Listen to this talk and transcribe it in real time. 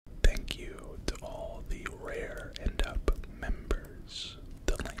Rare End Up members.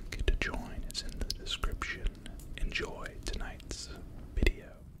 The link to join is in the description. Enjoy tonight's video.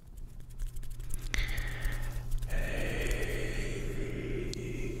 Hey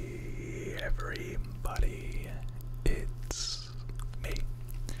everybody, it's me,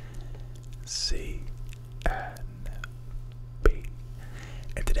 C and B,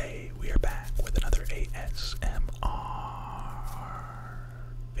 and today we are back with another ASMR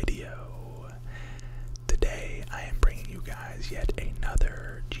video. Today I am bringing you guys yet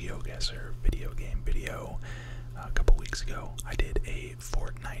another Geoguessr video game video. A couple weeks ago I did a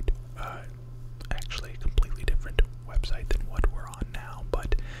FORTNITE, actually a completely different website than what we're on now,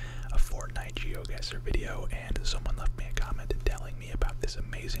 but a FORTNITE Geoguessr video, and someone left me a comment telling me about this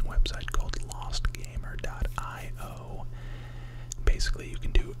amazing website called lostgamer.io. Basically you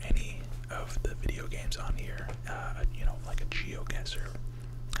can do any of the video games on here, like a Geoguessr,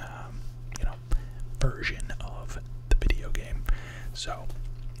 version of the video game. So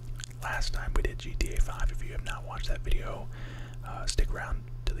last time we did GTA 5. If you have not watched that video, stick around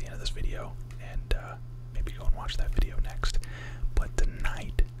to the end of this video and maybe go and watch that video next. But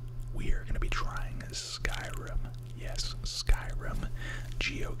tonight we are going to be trying Skyrim. Yes, Skyrim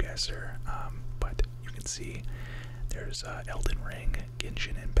Geoguessr. But you can see there's Elden Ring,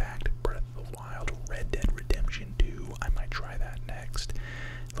 Genshin Impact, Breath of the Wild, Red Dead Redemption 2. I might try that next.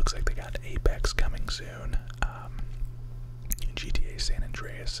 Looks like they got Apex coming soon. GTA San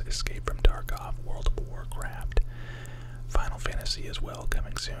Andreas, Escape from Tarkov, World of Warcraft, Final Fantasy as well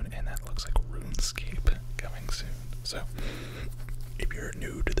coming soon, and that looks like RuneScape coming soon. So if you're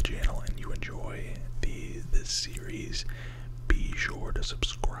new to the channel and you enjoy this series, be sure to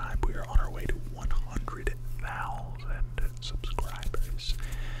subscribe. We are on our way to 100,000 subscribers.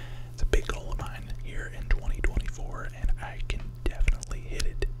 It's a big goal of mine here in 2024, and I can definitely hit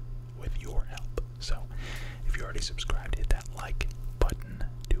it with your help. So if you already subscribed, hit that like button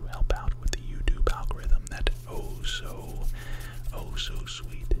to help out with the YouTube algorithm. That oh so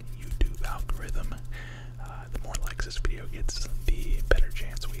sweet YouTube algorithm. The more likes this video gets, the better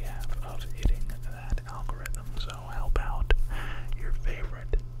chance we have of hitting that algorithm. So help out your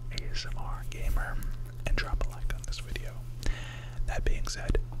favorite ASMR gamer and drop a like on this video. That being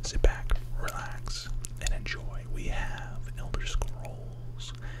said, sit back, relax, and enjoy. We have Elder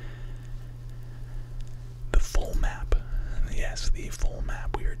Scrolls. The full map. Yes, the full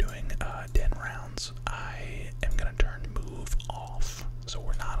map. We are doing 10 rounds. I am going to turn move off, so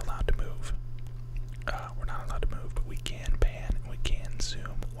we're not allowed to move. We're not allowed to move, but we can pan and we can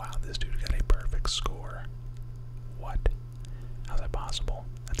zoom. Wow, this dude got a perfect score. What? How's that possible?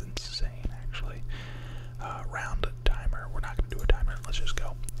 That's insane, actually. Round timer. We're not going to do a timer. Let's just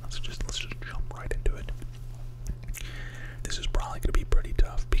go. Let's just jump right into it. This is probably going to be pretty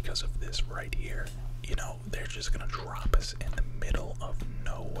tough because of this right here. You know, they're just going to drop us in the middle of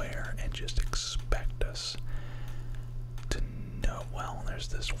nowhere and just expect us to know. Well, there's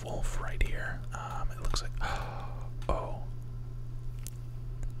this wolf right here. It looks like, oh,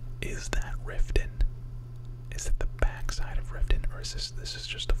 is that Riften? Is it the backside of Riften, or is this is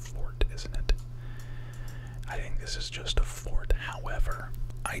just a fort, isn't it? I think this is just a fort. However,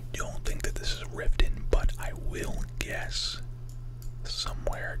 I don't think that this is Riften, but I will guess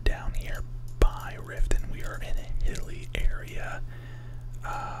somewhere down here by Riften. We are in a hilly area.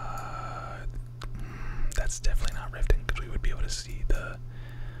 That's definitely not Riften, because we would be able to see the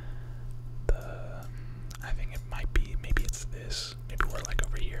I think it might be, maybe it's this. Maybe we're like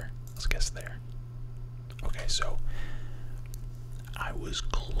over here. Let's guess there. Okay, so I was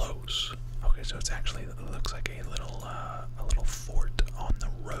close. Okay, so it's actually, it looks like a little fort on the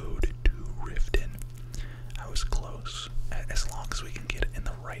road to Riften. I was close. As long as we can get in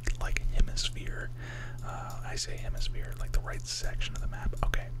the right, like, hemisphere. I say hemisphere, like the right section of the map.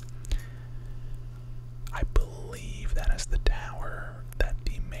 Okay. I believe that is the tower that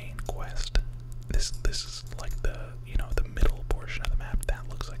the main quest. This is like the, the middle portion of the map. That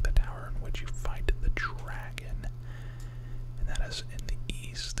looks like the tower in which you fight the dragon. And that is in the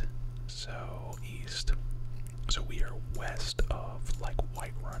east. So, east. So we are west of, like,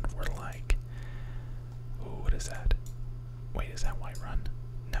 Whiterun. We're like, ooh, what is that? Wait, is that Whiterun?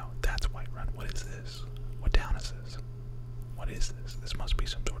 No, that's Whiterun. What is this? What town is this? What is this? This must be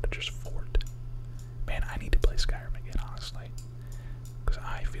some sort of just fort. Man, I need to play Skyrim again, honestly. Because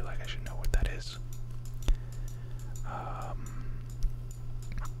I feel like I should know what that is.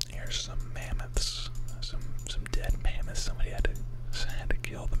 Here's some mammoths. Some dead mammoths. Somebody had to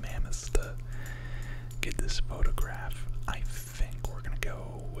kill the mammoths to get this photograph. I think we're gonna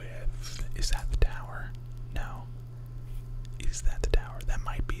go with, is that the tower? No. Is that the tower? That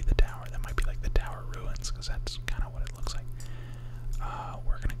might be the tower. That might be like the tower ruins, because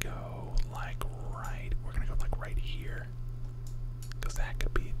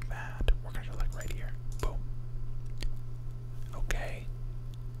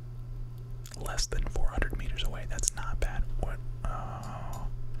less than 400 meters away. That's not bad. What? Oh.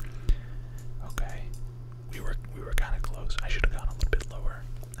 Okay. We were kind of close. I should have gone a little bit lower.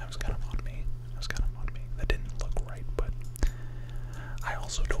 That was kind of on me. That didn't look right, but I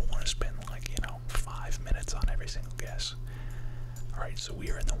also don't want to spend like, 5 minutes on every single guess. Alright, so we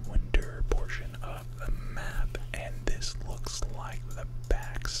are in the winter portion of the map, and this looks like the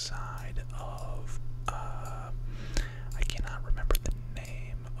backside of, I cannot remember the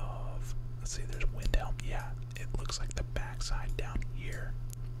name of, let's see, there's Windhelm. Yeah, it looks like the backside down here.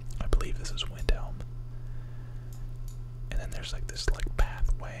 I believe this is Windhelm. And then there's like this like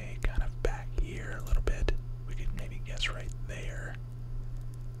pathway kind of back here a little bit. We could maybe guess right there.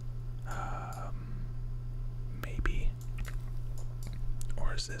 Maybe.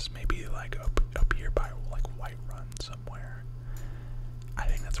 Or is this maybe like up here by like Whiterun somewhere? I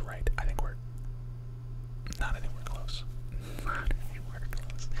think that's right. I think we're not anywhere close. Not anywhere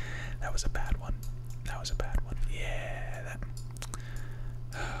close. That was a bad one. Yeah,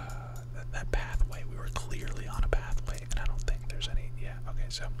 that pathway. We were clearly on a pathway, and I don't think there's any. Yeah. Okay.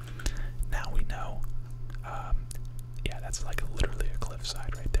 So now we know. Yeah, that's like literally a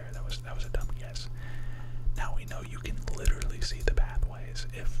cliffside right there. That was a dumb guess. Now we know you can literally see the pathways.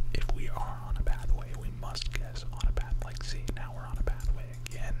 If we are on a pathway, we must guess on a path. Like, see, now we're on a pathway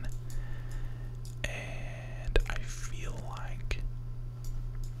again. And I feel like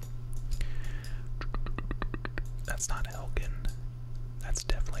that's not Helgen. That's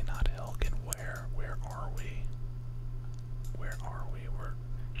definitely not Helgen. Where are we? Where are we?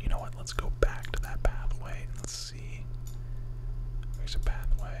 You know what? Let's go back to that pathway and let's see. There's a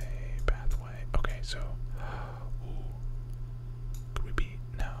pathway. Okay, so ooh. Could we be?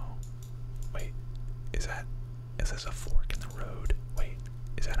 No. Wait. Is this a fork in the road? Wait,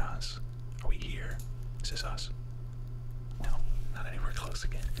 is that us? Are we here? Is this us? No, not anywhere close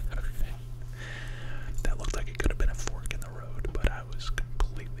again. Okay. That looked like it could have been a fork in the road, but I was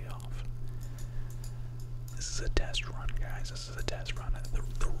completely off. This is a test run, guys. This is a test run.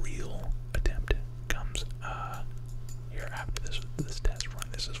 The real attempt comes here after this test run.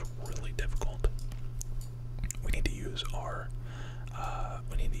 This is really difficult. We need to use our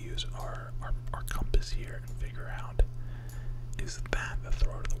compass here and figure out, is that the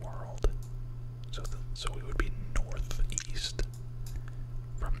throat of the world? So we would be northeast.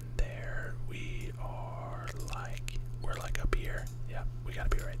 From there we're like up here. Yeah, we gotta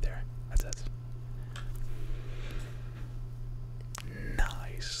be right there. That's it.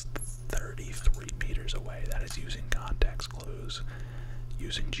 Nice. 33 meters away. That is using context clues,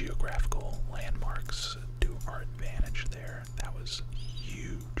 using geographical landmarks to our advantage there. That was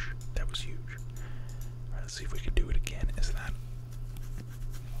huge. Alright, let's see if we can do it again. Is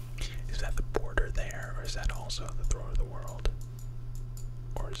that the border there, or is that also the throat of the world?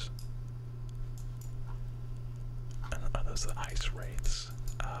 Or are those the ice wraiths?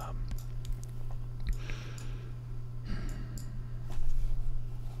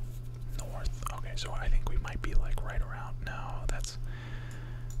 North. Okay, so I think we might be like right around. No, that's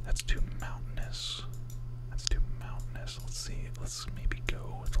too mountainous. Let's see. Let's maybe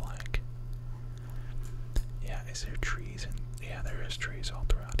go with like. Yeah, is there trees? Yeah, there is trees all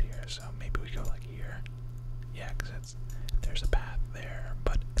throughout here. So maybe we go like here. Yeah, because there's a path there,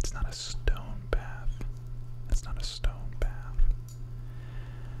 but it's not a stone path. That's not a stone path.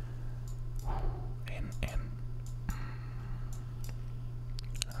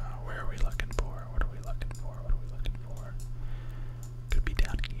 Where are we looking for? What are we looking for? Could be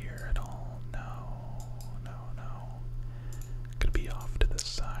down here at all? No. Could be off to the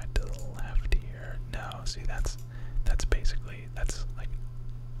side, to the left here. No, see, that's basically, that's like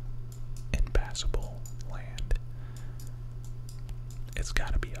impassable land. It's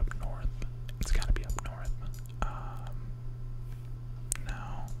gotta be up north.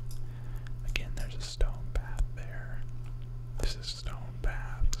 No. Again, there's a stone path there. This is stone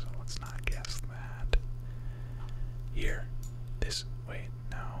path, so let's not guess that. Here. Wait,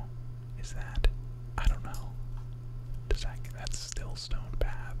 no. Is that? I don't know. That's still stone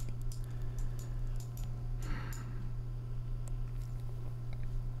path.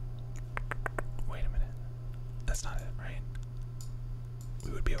 Wait a minute. That's not it, right?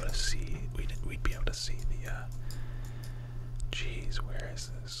 We would be able to see, we'd be able to see the, Jeez, where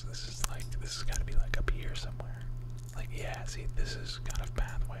is this? This has got to be like up here somewhere. Like, yeah, see, this is kind of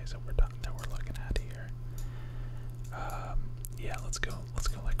pathways that we're looking at here. Yeah, let's go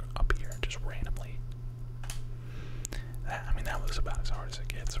like up here, just randomly. That was about as hard as it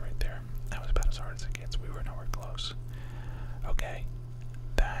gets right there. We were nowhere close. Okay,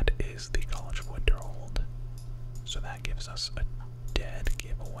 that is the College of Winterhold. So that gives us a dead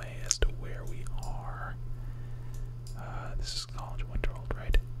giveaway as to where we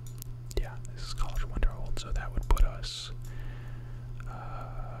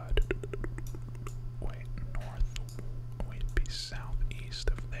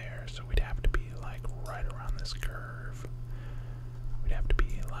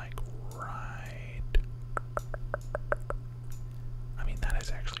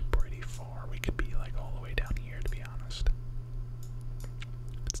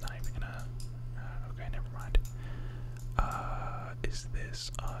this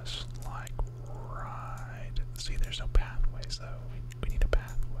us like right? See, there's no pathways though. We need a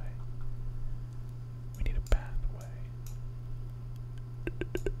pathway. We need a pathway.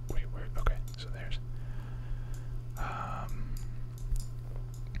 Wait, where? Okay, so there's.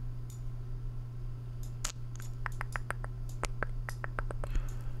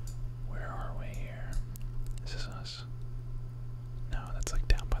 Where are we here? Is this us? No, that's like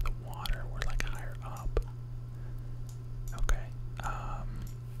down by the water. We're like higher up. Okay.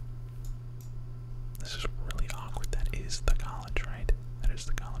 This is really awkward. That is the college, right? That is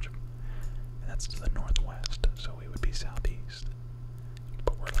the college. And that's to the northwest, so we would be southeast.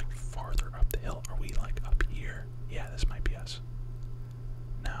 But we're like farther up the hill. Are we like up here? Yeah, this might be us.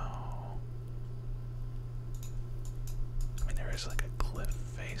 No. I mean, there is like a cliff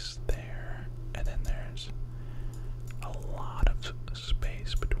face there, and then there's a lot of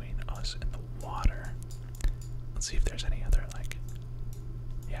space between us and the water. Let's see if there's any other, like,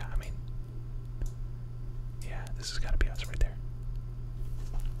 yeah, I mean, yeah, this has got to be us right there.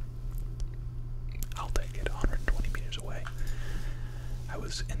 I'll take it, 120 meters away. I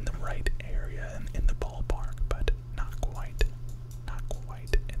was in the right area and in the ballpark, but not quite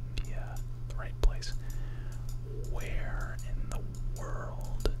in the right place. Where in the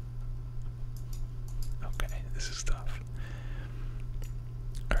world? Okay, this is tough.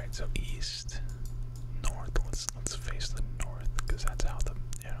 All right, so east, north. Let's face the north because that's how the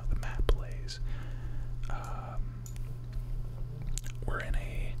the map lays. We're in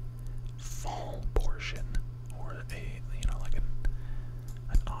a fall portion, or like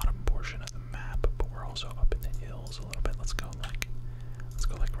an autumn portion of the map, but we're also up in the hills a little bit. Let's go like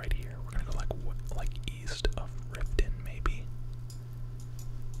right here. We're gonna go like east of Riften, maybe.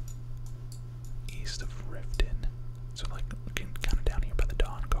 East of Riften. So like looking kind of down here by the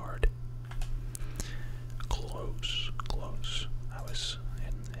Dawn Guard. Close. I was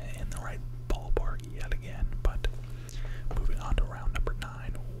in the right ballpark yet again, but moving on to round number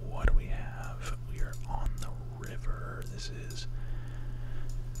 9. What do we have? We are on the river. This is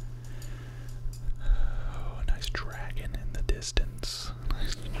a nice dragon in the distance.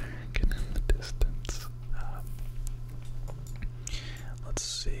 Let's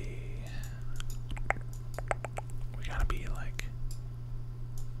see. We gotta be like.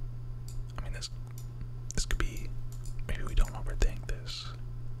 I mean, this could be. Maybe we don't overthink this.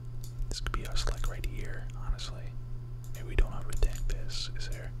 This could be us, like right here. Honestly, maybe we don't overthink this. Is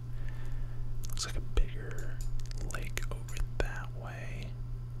there? Looks like a bigger lake over that way.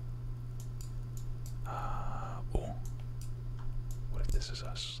 Oh. What if this is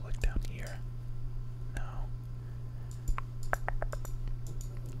us, like down here? No.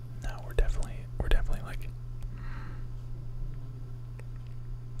 No, we're definitely like.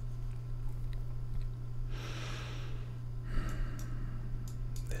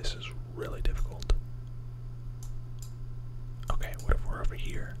 This is really difficult. Okay, what if we're over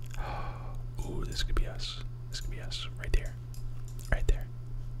here? Ooh, this could be us. This could be us, right there. Right there.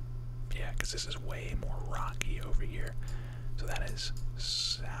 Yeah, because this is way more rocky over here. So that is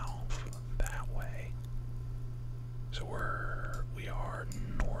south that way. So we are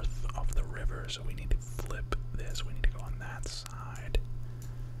north of the river, so we need to flip this. We need to go on that side.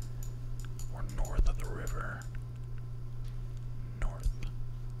 We're north of the river. North.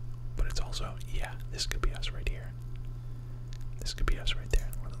 But it's also, yeah, this could be us right here. This could be us right there.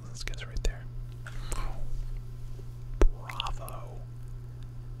 Let's guess right there. Bravo.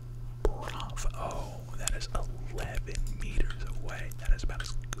 That is 11 meters away. That is about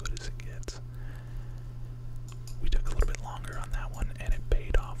as good as it gets. We took a little bit longer on that one, and it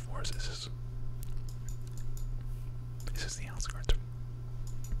paid off for us. This is the outskirts.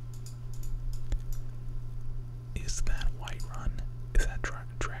 Is that Whiterun? Is that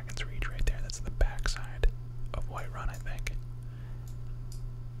Dragon's Reach right there? That's the backside of Whiterun, I think.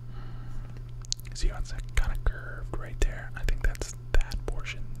 See how it's kind of curved right there? I think that's that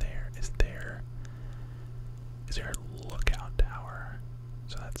portion there. Is there a lookout tower?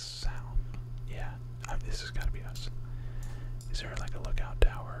 So that's south. Yeah, this has got to be us. Is there like a lookout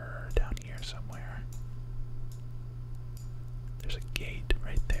tower down here somewhere? There's a gate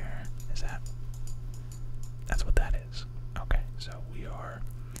right there. Is that? That's what that is. Okay, so we are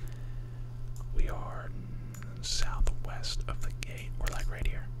southwest of the gate. We're like right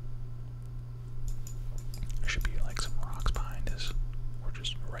here. There should be like some rocks behind us. We're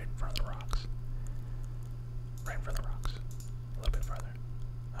just right in front of the rocks. Right in front of the rocks. A little bit farther.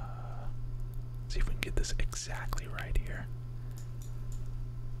 See if we can get this exactly right here.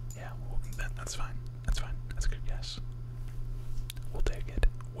 Yeah, that's fine. That's fine. That's a good guess. We'll take it.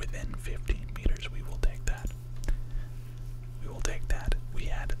 Within 15 meters, we will take that. We will take that.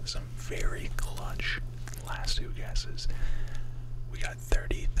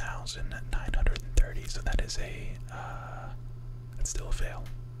 50,930. So that is that's still a fail.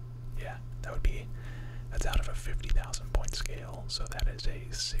 Yeah, that's out of a 50,000 point scale. So that is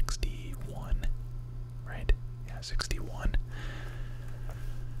a 61, right? Yeah, 61.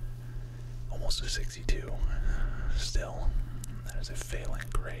 Almost a 62. Still, that is a failing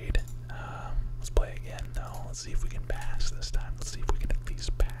grade. Let's play again, though. Let's see if we can pass this time. Let's see if we can at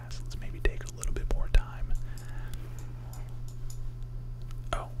least pass. Let's maybe take a little bit more time.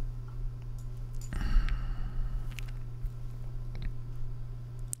 Oh.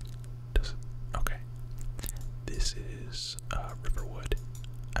 Okay. This is Riverwood.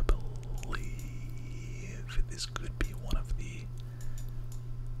 I believe this could be one of the.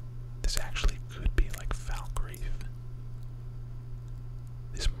 This actually could be like Falkreath.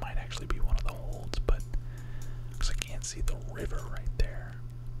 This might actually be one of the holds, but because I can't see the river right there,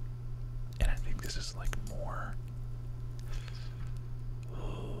 and I think this is like more.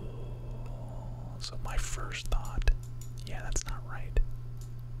 So my first thought, yeah, that's not right.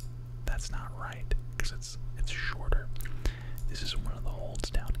 That's not right because it's shorter. This is one of the holds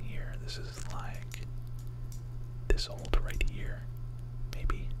down here. This is like this hold right here,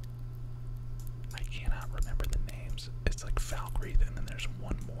 maybe. I cannot remember the names. It's like Falkreath, and then there's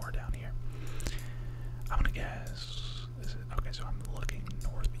one more down here. I'm gonna guess. Is it okay? So I'm looking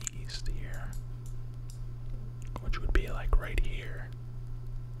northeast here, which would be like right here.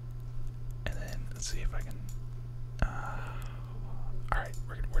 And then let's see if I can. All right,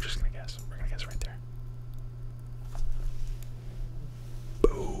 we're just gonna guess. We're gonna guess right there.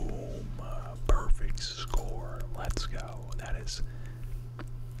 Boom! Perfect score. Let's go. That is.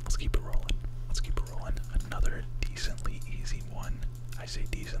 Let's keep it rolling. Let's keep it rolling. Another decently easy one. I say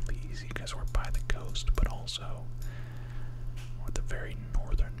decently easy because we're by the coast, but also we're at the very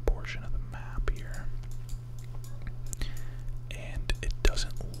northern portion of the map here. And it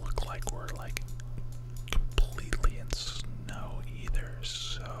doesn't look like we're like completely in snow either,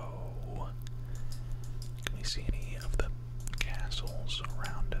 so can we see any of the castles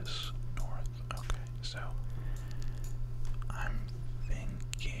around us north? Okay, so I'm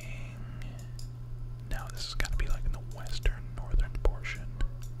thinking no, this has got to be like in the western northern portion,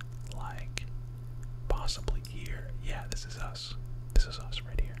 like possibly here. Yeah, this is us. This is us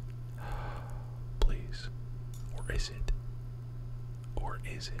right here. Please. Or is it? Or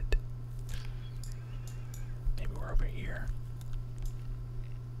is it? Maybe we're over here.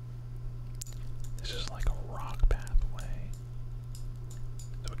 This is like a rock pathway.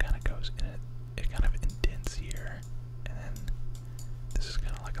 So it kind of goes in it. It kind of indents here, and then this is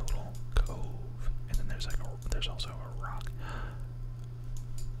kind of like a little cove, and then there's like there's also a rock.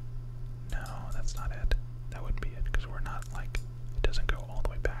 No, that's not it. That wouldn't be it because we're not like it doesn't go all the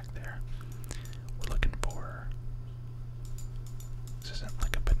way back there. We're looking for. This isn't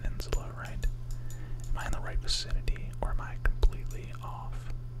like a peninsula, right? Am I in the right vicinity, or am I completely off?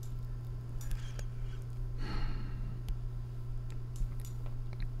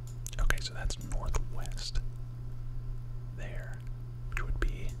 Okay, so that's northwest there, which would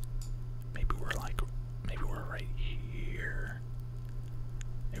be maybe we're right here.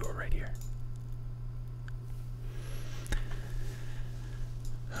 Maybe we're right here.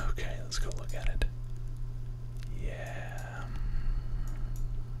 Okay, let's go look at it. Yeah.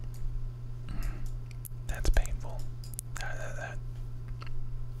 That's painful.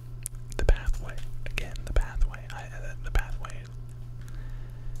 The pathway. Again, the pathway. The pathway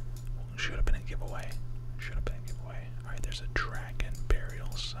should have been a giveaway. Should have been a giveaway. Alright, there's a dragon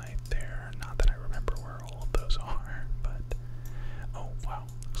burial site there. Not that I remember where all of those are, but oh wow.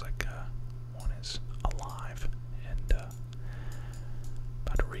 Looks like one is alive and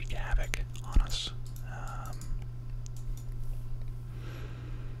about to wreak havoc on us.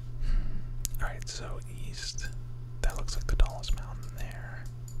 Alright, so east. That looks like the tallest mountain there.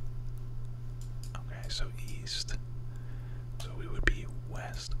 Okay, so east. So we would be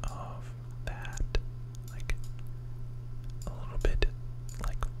west of that. Like a little bit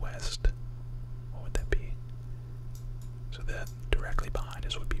like west. What would that be? So that directly behind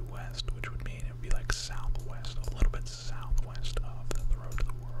us would be west, which would mean it would be like southwest, a little bit southwest of the road to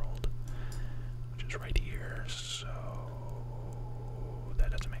the world, which is right here. So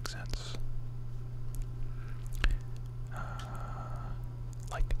that doesn't make sense.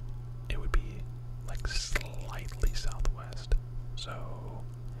 Like it would be like slightly southwest. So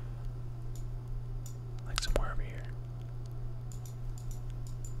like somewhere over here.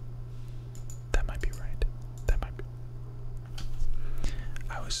 That might be right. That might be.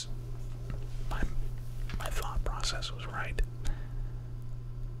 My thought process was right.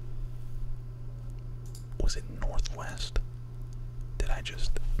 Was it northwest? Did I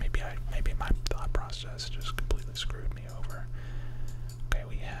maybe my thought process just completely screwed me over. Okay,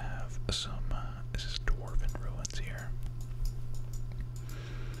 we have some, this is dwarven ruins here.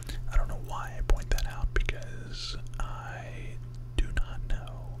 I don't know why I point that out, because I do not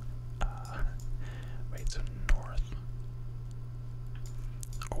know. Wait, so north.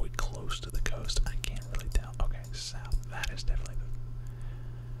 Are we close to the coast? I can't really tell. Okay, south. That is definitely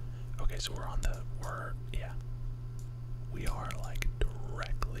the. Okay, so yeah. We are like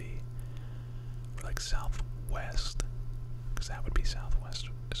directly. We're like southwest. Because that would be southwest.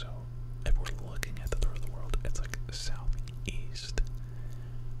 So if we're looking at the throat of the world, it's like southeast.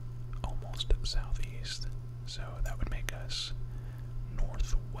 Almost southeast. So that would make us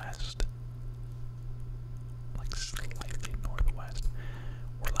northwest. Like slightly northwest.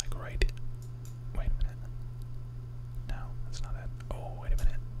 We're like right. Wait a minute. No, that's not it. Oh, wait a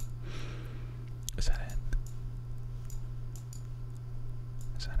minute. Is that it?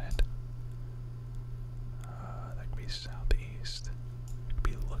 Is that it? That could be southeast. We could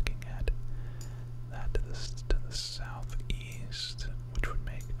be looking at that to the southeast, which would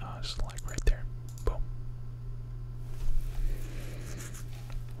make us like right there. Boom.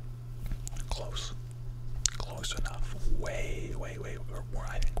 Close. Close enough. Way.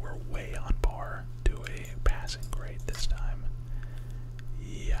 I think we're way on par to a passing grade this time.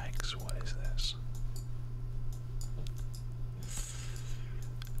 Yikes, what is this?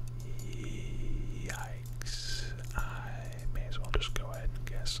 Yikes. I may as well just go ahead and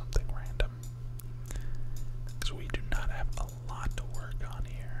guess something random. Because we do not have a lot to work on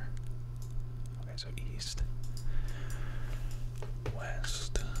here. Okay, so east,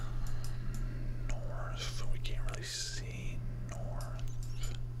 west, north. We can't really see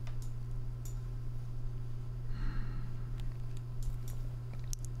north.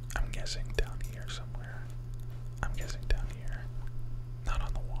 I'm guessing down here somewhere. I'm guessing down here. Not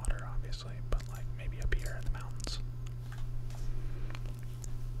on the water, obviously, but like maybe up here in the mountains.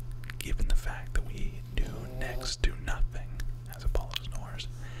 Given the fact that we knew next to nothing, as Apollo snores,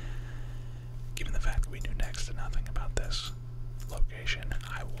 given the fact that we knew next to nothing about this location,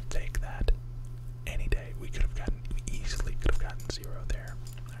 I will take that any day. We easily could have gotten 0 there.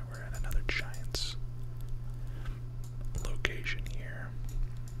 Right, we're at another giant's location here.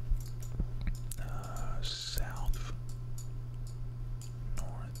 South,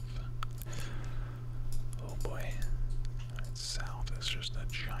 north. Oh boy. Alright, south is just a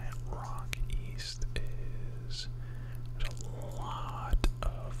giant rock. East is there's a lot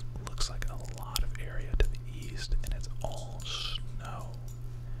of looks like a lot of area to the east, and it's all snow.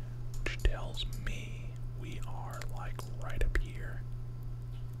 Which tells me we are like right up here.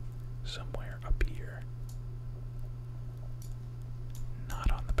 Somewhere up here.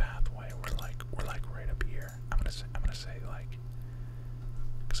 Not on the pathway. We're like right up here. I'm gonna say like,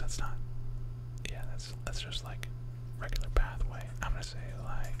 because that's not. Yeah, that's just like regular pathway. I'm gonna say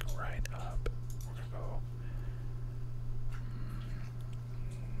like right up. We're gonna go.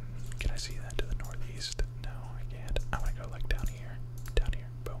 Can I see that to the northeast? No, I can't. I'm gonna go like down here. Down here.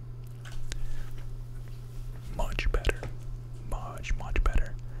 Boom. Much better. Much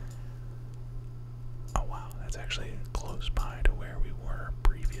better. Oh wow, that's actually close by to where we were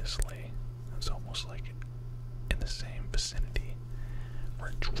previously. It's almost like in the same vicinity. We're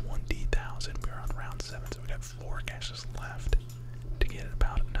at 20,000. We're on round 7, so we got 4 guesses left to get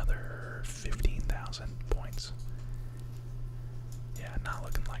about another 15,000 points. Yeah, not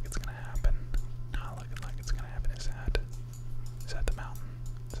looking like it's gonna happen. Not looking like it's gonna happen. Is that the mountain?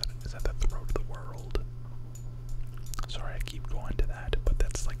 Is that the throat of the world? Sorry, I keep going to that, but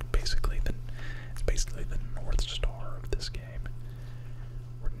that's like basically the North Star of this game.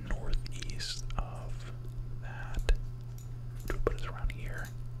 We're northeast of that. Which would put us around here.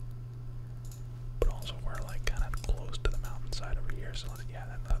 But also we're like kind of close to the mountainside over here, so yeah,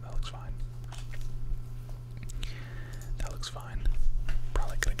 that looks fine. That looks fine.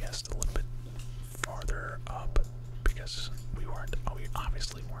 Probably could have guessed a little bit farther up because we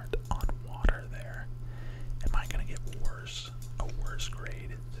obviously weren't on water there. Am I gonna get worse? A worse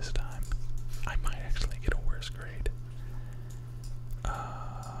grade this time? I might actually get a worse grade.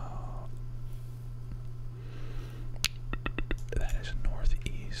 That is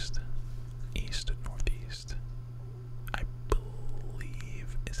northeast. East northeast. I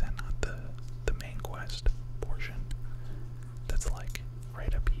believe, is that not the main quest portion? That's like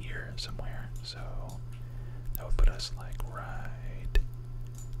right up here somewhere. So that would put us like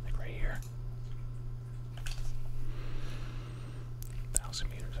right here. 1,000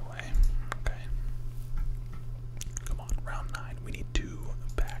 meters away. Okay. Come on, round 9. We need 2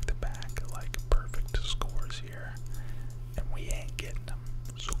 back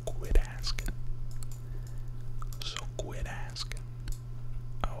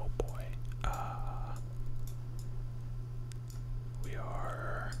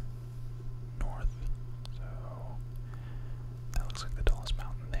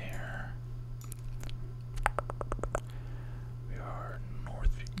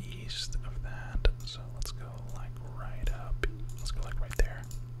east of that. So let's go like right up. Let's go like right there.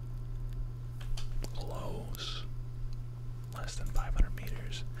 Close. Less than 500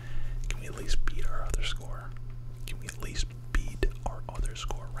 meters. Can we at least beat our other score? Can we at least beat our other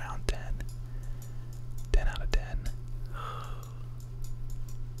score? Round 10. 10 out of 10.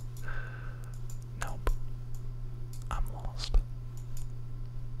 Nope. I'm lost.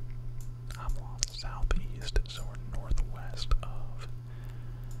 I'm lost. Southeast, so we're northwest of.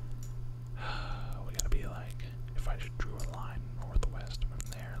 We gotta be like, if I just drew a line northwest from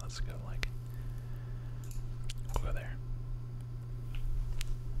there, let's go like, we'll go there.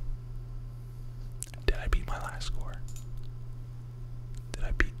 Did I beat my last score?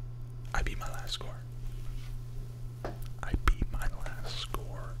 I beat my last score. I beat my last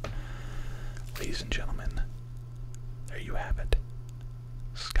score. Ladies and gentlemen, there you have it.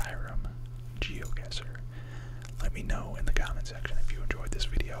 Skyrim Geoguessr. Let me know in the comment section if you enjoyed this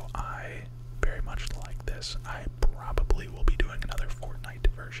video. I very much like this. I probably will be doing another FORTNITE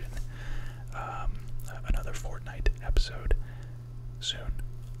version, another FORTNITE episode soon.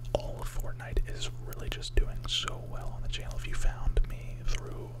 All of FORTNITE is really just doing so well on the channel. If you found me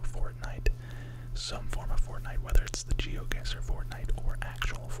through FORTNITE, some form of FORTNITE, whether it's the Geoguessr FORTNITE or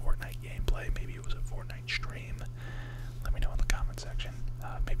actual FORTNITE gameplay, maybe it was a FORTNITE stream, let me know in the comment section.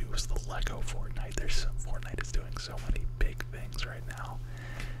 Maybe it was the Lego FORTNITE. FORTNITE is doing so many big things right now,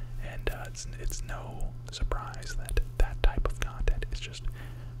 and it's no surprise that that type of content is just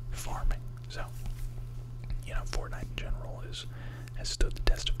farming. So, you know, FORTNITE in general has stood the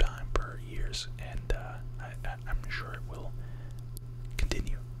test of time for years, and I'm sure it will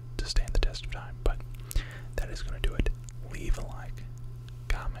continue to stand the test of time. But that is going to do it. Leave a like,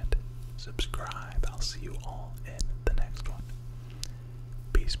 comment, subscribe. I'll see you all in the next one.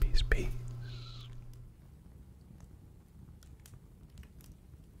 Peace, peace, peace.